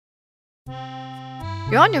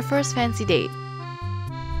You're on your first fancy date.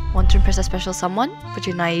 Want to impress a special someone, but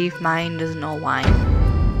your naive mind doesn't know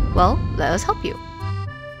wine? Well, let us help you.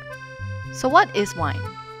 So what is wine?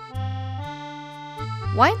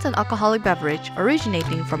 Wine's an alcoholic beverage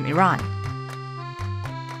originating from Iran.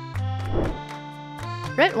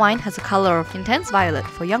 Red wine has a color of intense violet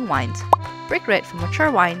for young wines, brick red for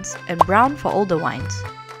mature wines, and brown for older wines,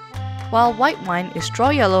 while white wine is straw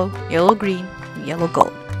yellow, yellow green, and yellow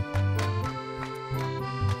gold.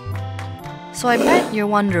 So I bet you're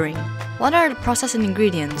wondering, what are the processing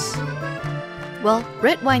ingredients? Well,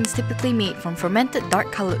 red wine is typically made from fermented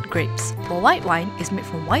dark-colored grapes, while white wine is made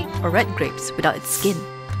from white or red grapes without its skin.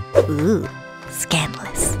 Ooh,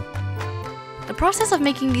 scandalous. The process of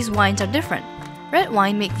making these wines are different. Red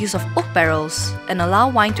wine makes use of oak barrels and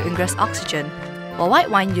allow wine to ingress oxygen, while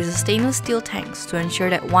white wine uses stainless steel tanks to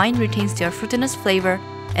ensure that wine retains their fruitiness flavor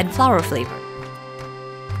and flower flavor.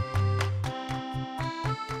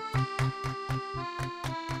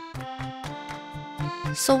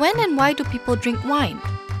 So when and why do people drink wine?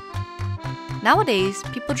 Nowadays,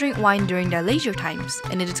 people drink wine during their leisure times,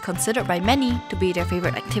 and it is considered by many to be their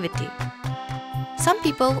favorite activity. Some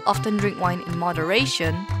people often drink wine in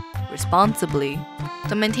moderation, responsibly,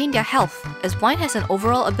 to maintain their health, as wine has an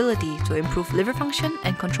overall ability to improve liver function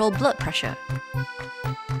and control blood pressure.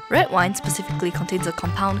 Red wine specifically contains a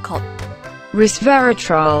compound called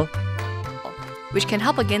resveratrol, which can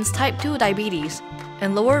help against type 2 diabetes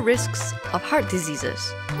and lower risks of heart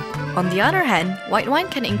diseases. On the other hand, white wine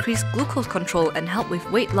can increase glucose control and help with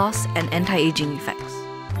weight loss and anti-aging effects.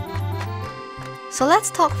 So let's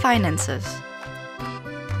talk finances.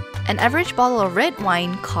 An average bottle of red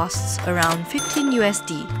wine costs around 15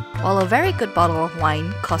 USD, while a very good bottle of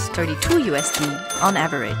wine costs 32 USD on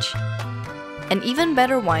average. And even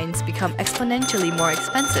better wines become exponentially more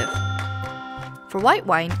expensive. For white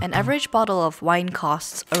wine, an average bottle of wine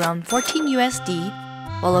costs around 14 USD,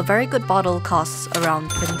 while a very good bottle costs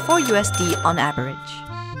around 24 USD on average.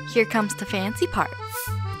 Here comes the fancy part.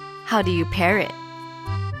 How do you pair it?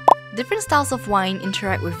 Different styles of wine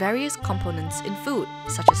interact with various components in food,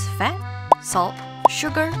 such as fat, salt,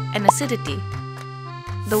 sugar, and acidity.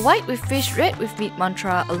 The white with fish, red with meat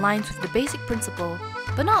mantra aligns with the basic principle,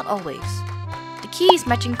 but not always. The key is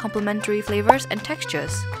matching complementary flavors and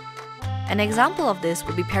textures. An example of this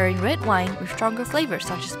would be pairing red wine with stronger flavors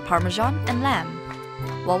such as parmesan and lamb,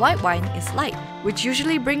 while white wine is light, which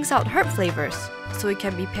usually brings out herb flavors, so it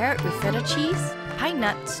can be paired with feta cheese, pine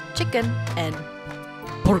nuts, chicken, and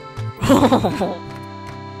pork.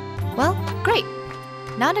 Well, great!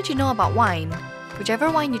 Now that you know about wine, whichever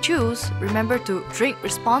wine you choose, remember to drink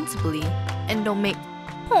responsibly and don't make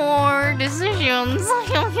poor decisions.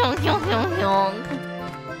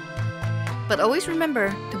 But always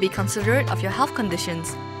remember to be considerate of your health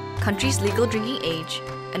conditions, country's legal drinking age,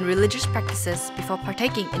 and religious practices before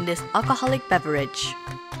partaking in this alcoholic beverage.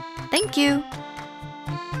 Thank you!